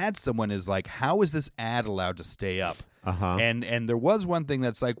had someone is like, how is this ad allowed to stay up? Uh-huh. And there was one thing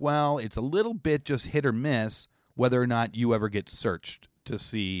that's like, well, it's a little bit just hit or miss whether or not you ever get searched to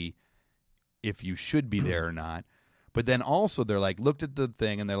see if you should be there or not. But then also they're like, looked at the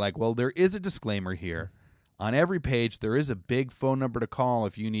thing and they're like, well, there is a disclaimer here. On every page, there is a big phone number to call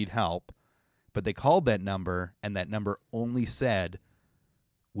if you need help. But they called that number, and that number only said,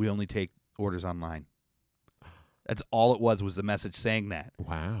 we only take orders online. That's all it was the message saying that.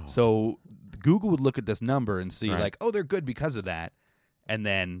 Wow. So Google would look at this number and see, Right. like, oh, they're good because of that. And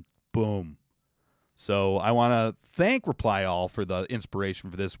then, boom. So I want to thank Reply All for the inspiration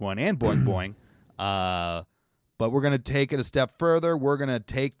for this one and Boing Boing. But we're going to take it a step further. We're going to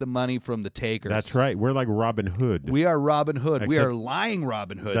take the money from the takers. That's right. We're like Robin Hood. We are Robin Hood. We Except- are lying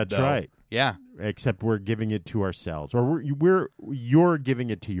Robin Hood, That's though. right. Yeah. Except we're giving it to ourselves. Or you're giving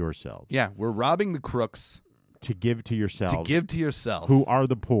it to yourselves. Yeah. We're robbing the crooks To give to yourselves. to give to yourself. Who are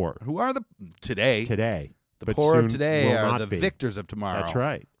the poor Who are the today? today. The but poor of soon today will are not the be. victors of tomorrow. That's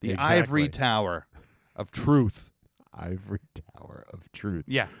right. The Exactly. ivory tower of truth. Ivory Tower of Truth.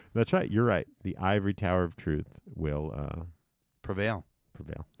 Yeah. That's right. You're right. The ivory tower of truth will Prevail.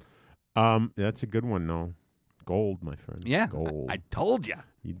 prevail. That's a good one, though. Gold, my friend. Yeah. Gold. I told you.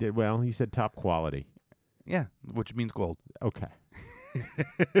 You did well. You said top quality. Yeah. Which means gold. Okay.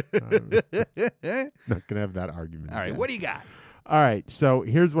 Not gonna have that argument. All right. again. What do you got? All right. So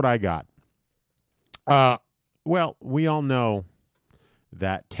here's what I got. Well, we all know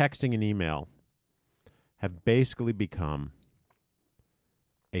that texting and email have basically become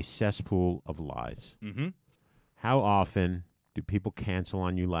a cesspool of lies. Mm-hmm. How often do people cancel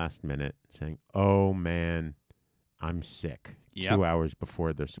on you last minute saying, oh, man, I'm sick, Yep. 2 hours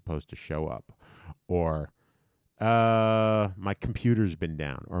before they're supposed to show up? Or my computer's been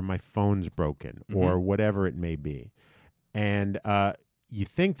down, or my phone's broken, or whatever it may be. And you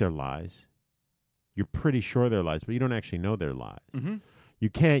think they're lies. You're pretty sure they're lies, but you don't actually know they're lies. Mm-hmm. You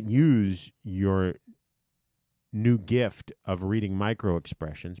can't use your new gift of reading micro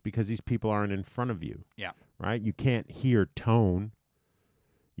expressions because these people aren't in front of you. Yeah. Right? You can't hear tone.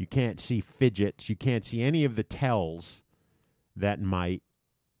 You can't see fidgets. You can't see any of the tells that might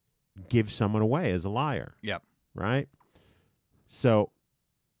give someone away as a liar. Yep. Right? So,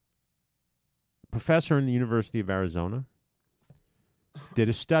 professor in the University of Arizona did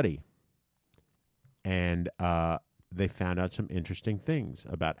a study, and they found out some interesting things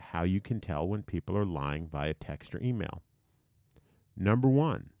about how you can tell when people are lying via text or email. Number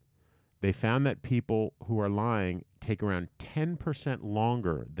one, they found that people who are lying take around 10%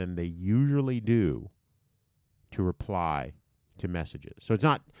 longer than they usually do to reply to messages. So it's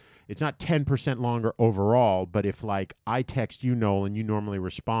not 10% longer overall, but if like I text you, Noel, and you normally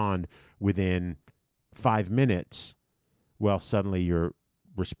respond within 5 minutes, well, suddenly you're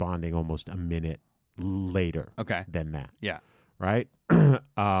responding almost a minute later than that. Yeah. Right?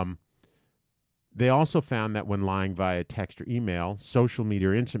 They also found that when lying via text or email, social media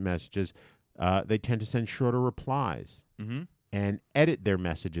or instant messages, they tend to send shorter replies and edit their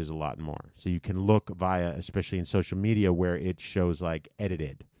messages a lot more. So you can look via, especially in social media, where it shows like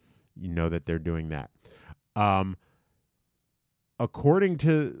edited. You know that they're doing that. According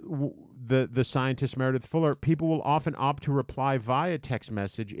to the scientist Meredith Fuller, people will often opt to reply via text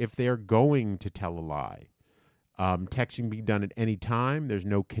message if they are going to tell a lie. Texting can be done at any time. There's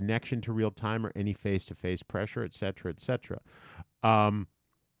no connection to real time or any face-to-face pressure, et cetera, et cetera.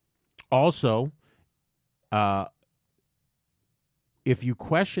 Also, if you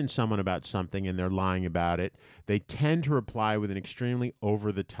question someone about something and they're lying about it, they tend to reply with an extremely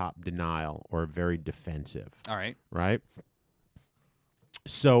over-the-top denial or very defensive. All right. Right?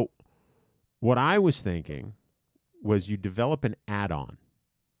 So what I was thinking was you develop an add-on,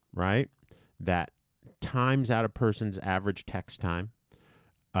 right, that times out a person's average text time,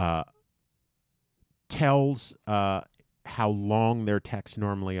 tells how long their texts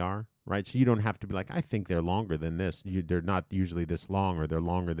normally are, right? So you don't have to be like, I think they're longer than this. They're not usually this long, or they're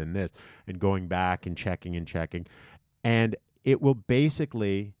longer than this, and going back and checking. And it will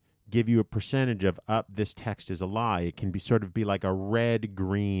basically give you a percentage of, this text is a lie. It can be sort of be like a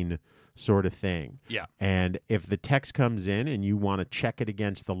red-green sort of thing. Yeah. And if the text comes in and you want to check it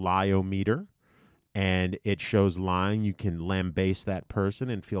against the lie-o-meter, and it shows lying, you can lambaste that person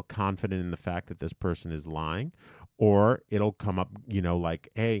and feel confident in the fact that this person is lying. Or it'll come up, like,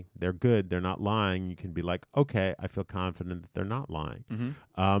 hey, they're good, they're not lying. You can be like, okay, I feel confident that they're not lying.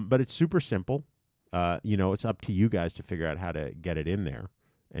 But it's super simple. It's up to you guys to figure out how to get it in there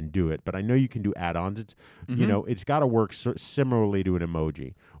and do it. But I know you can do add-ons. It's, it's got to work similarly to an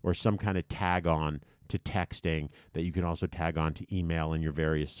emoji or some kind of tag on to texting that you can also tag on to email and your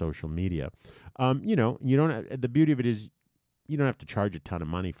various social media. You don't. The beauty of it is you don't have to charge a ton of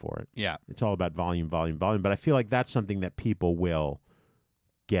money for it. Yeah. It's all about volume. But I feel like that's something that people will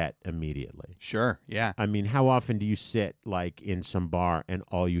get immediately. Sure. Yeah. I mean, how often do you sit like in some bar and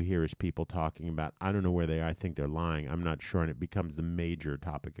all you hear is people talking about, I don't know where they are, I think they're lying, I'm not sure, and it becomes the major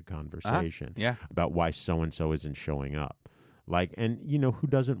topic of conversation about why so-and-so isn't showing up. Like, and who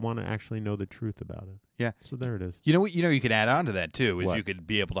doesn't want to actually know the truth about it? Yeah. So there it is. You know what? You could add on to that too. Is What? you could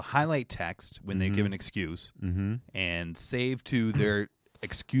be able to highlight text when they give an excuse and save to their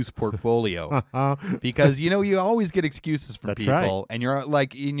excuse portfolio, because you always get excuses from That's people, right. and you're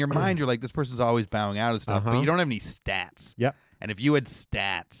like, in your mind, you're like, this person's always bowing out of stuff, but you don't have any stats. Yep. And if you had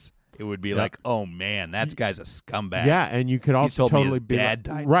stats, it would be like, oh man, that guy's a scumbag. Yeah, and you could also told me totally his be dad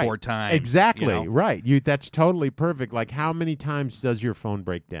like, died right, 4 times. Exactly, right. That's totally perfect. Like, how many times does your phone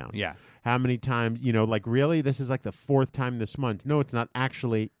break down? Yeah. How many times, like, really? This is like the 4th time this month. No, it's not.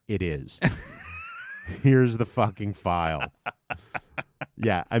 Actually, it is. Here's the fucking file.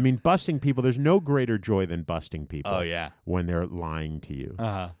 Yeah, I mean, busting people, there's no greater joy than busting people. Oh, yeah. When they're lying to you.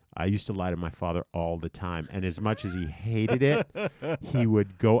 Uh-huh. I used to lie to my father all the time, and as much as he hated it, he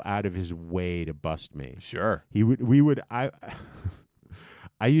would go out of his way to bust me. Sure.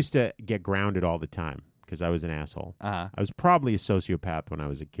 I used to get grounded all the time because I was an asshole. Uh-huh. I was probably a sociopath when I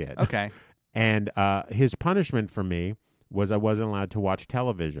was a kid. Okay. And his punishment for me was I wasn't allowed to watch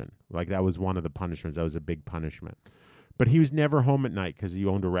television. Like, that was one of the punishments. That was a big punishment. But he was never home at night because he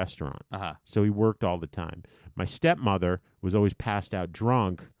owned a restaurant. Uh-huh. So he worked all the time. My stepmother was always passed out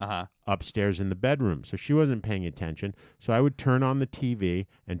drunk upstairs in the bedroom. So she wasn't paying attention. So I would turn on the TV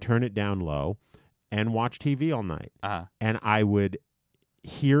and turn it down low and watch TV all night. And I would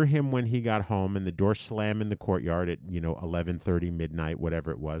hear him when he got home and the door slam in the courtyard at 11:30, midnight,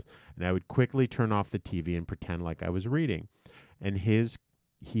 whatever it was. And I would quickly turn off the TV and pretend like I was reading. And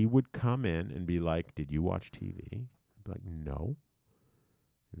he would come in and be like, "Did you watch TV?" I'd be like, "No."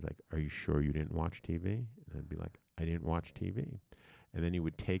 He's like, "Are you sure you didn't watch TV?" And I'd be like, "I didn't watch TV." And then he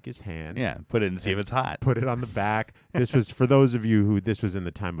would take his hand. Yeah, put it and see if it's hot. Put it on the back. This was, for those of you who, this was in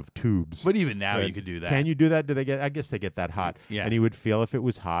the time of tubes. But even now you could do that. Can you do that? I guess they get that hot. Yeah. And he would feel if it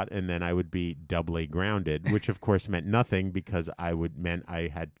was hot, and then I would be doubly grounded, which of course meant nothing because meant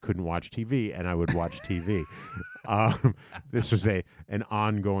I couldn't watch TV, and I would watch TV. This was an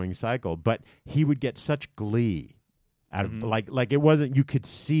ongoing cycle. But he would get such glee out of, like it wasn't, you could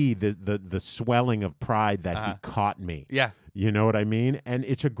see the swelling of pride that he caught me. Yeah. You know what I mean? And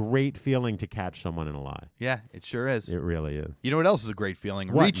it's a great feeling to catch someone in a lie. Yeah, it sure is. It really is. You know what else is a great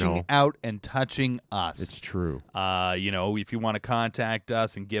feeling? What? Reaching No. out and touching us. It's true. If you want to contact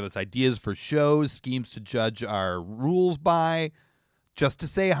us and give us ideas for shows, schemes to judge our rules by, just to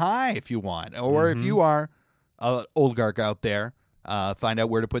say hi if you want. Or if you are an oligarch out there, find out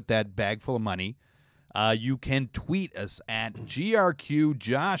where to put that bag full of money. You can tweet us at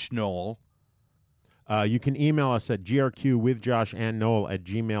GRQJoshNoel. You can email us at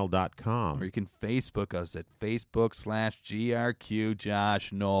grqwithjoshandnoel@gmail.com. Or you can Facebook us at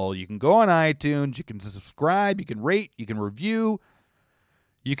Facebook.com/GRQJoshNoel. You can go on iTunes. You can subscribe. You can rate. You can review.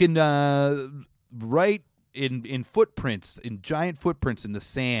 You can write in footprints, in giant footprints in the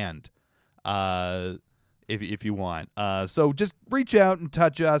sand, if you want. So just reach out and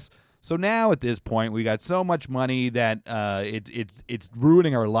touch us. So now at this point, we got so much money that it's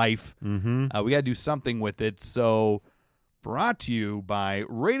ruining our life. We got to do something with it. So brought to you by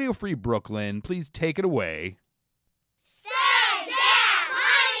Radio Free Brooklyn. Please take it away. Spend that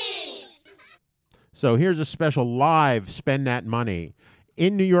money! So here's a special live Spend That Money.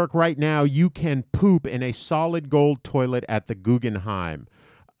 In New York right now, you can poop in a solid gold toilet at the Guggenheim.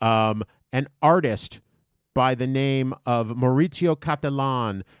 An artist by the name of Maurizio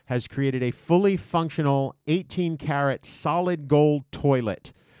Catalan has created a fully functional 18-karat solid gold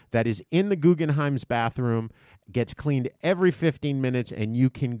toilet that is in the Guggenheim's bathroom, gets cleaned every 15 minutes, and you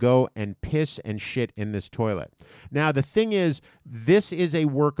can go and piss and shit in this toilet. Now, the thing is, this is a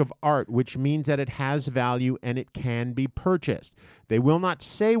work of art, which means that it has value and it can be purchased. They will not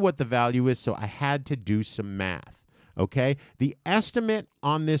say what the value is, so I had to do some math, okay? The estimate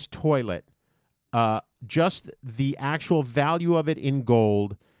on this toilet, just the actual value of it in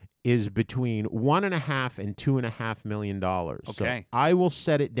gold, is between $1.5 and $2.5 million. Okay. So I will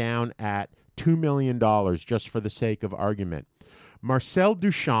set it down at $2 million just for the sake of argument. Marcel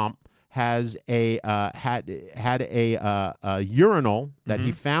Duchamp has had a urinal that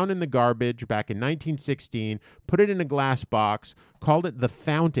he found in the garbage back in 1916, put it in a glass box, called it the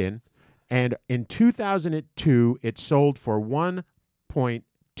Fountain, and in 2002 it sold for $1.2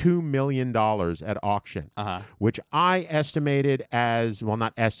 million at auction, which I estimated as, well,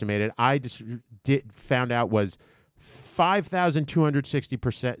 not estimated, I just found out was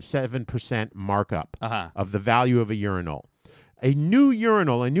 5,267% markup of the value of a urinal. A new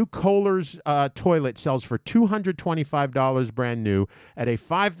urinal, a new Kohler's toilet sells for $225 brand new at a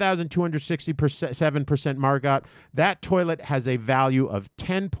 5,267% markup. That toilet has a value of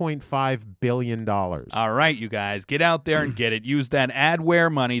 $10.5 billion. All right, you guys, get out there and get it. Use that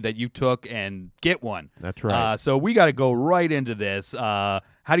adware money that you took and get one. That's right. So we got to go right into this. How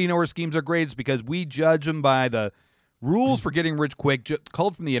do you know our schemes are great? It's because we judge them by the rules for getting rich quick,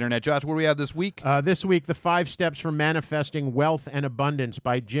 culled from the internet. Josh, what do we have this week? This week, The 5 Steps for Manifesting Wealth and Abundance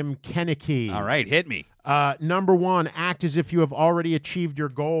by Jim Kenneke. All right, hit me. Number 1, act as if you have already achieved your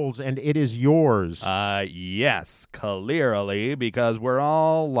goals and it is yours. Yes, clearly, because we're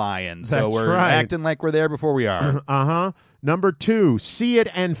all lying. So That's we're right. acting like we're there before we are. Number 2, see it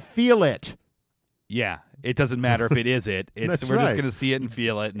and feel it. Yeah, it doesn't matter if it is it. That's we're just right. going to see it and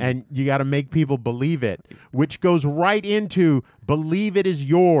feel it. And you got to make people believe it, which goes right into believe it is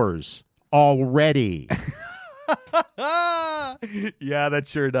yours already. Yeah, that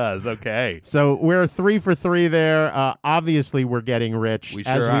sure does. Okay. So we're 3 for 3 there. Obviously, we're getting rich, We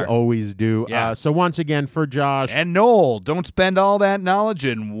as sure we are. always do. Yeah. So once again, for Josh. And Noel, don't spend all that knowledge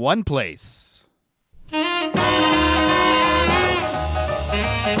in one place. Laying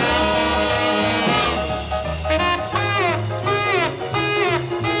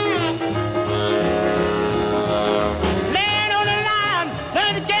on the line,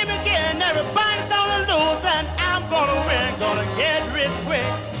 playing the game again. Everybody's gonna lose, and I'm gonna win. Gonna get rich quick.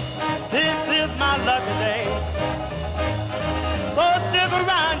 This is my lucky day. So stick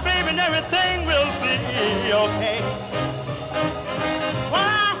around, baby, and everything will be okay. Well,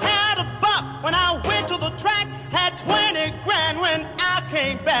 I had a buck when I went to the track. Had 20 grand when I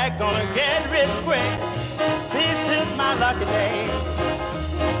came back. Gonna get rich quick. This is my lucky day.